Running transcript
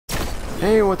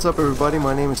Hey, what's up everybody,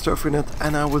 my name is Turfinet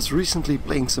and I was recently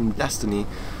playing some Destiny.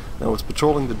 I was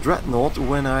patrolling the Dreadnought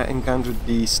when I encountered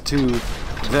these two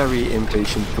very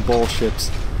impatient Cabal ships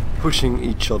pushing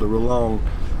each other along.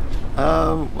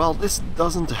 Well, this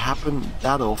doesn't happen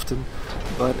that often,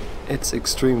 but it's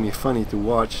extremely funny to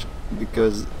watch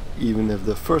because even if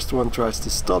the first one tries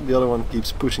to stop, the other one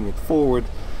keeps pushing it forward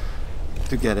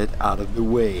to get it out of the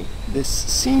way. This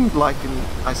seemed like an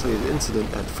isolated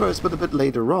incident at first, but a bit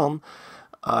later on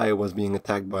I was being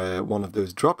attacked by one of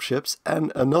those dropships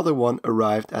and another one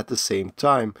arrived at the same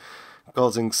time,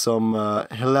 causing some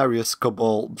hilarious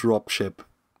Cabal dropship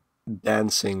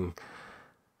dancing.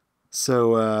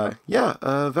 So yeah,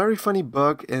 a very funny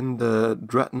bug in the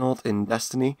Dreadnought in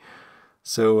Destiny.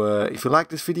 So if you like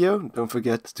this video, don't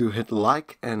forget to hit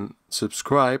like and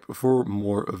subscribe for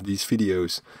more of these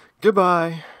videos.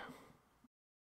 Goodbye!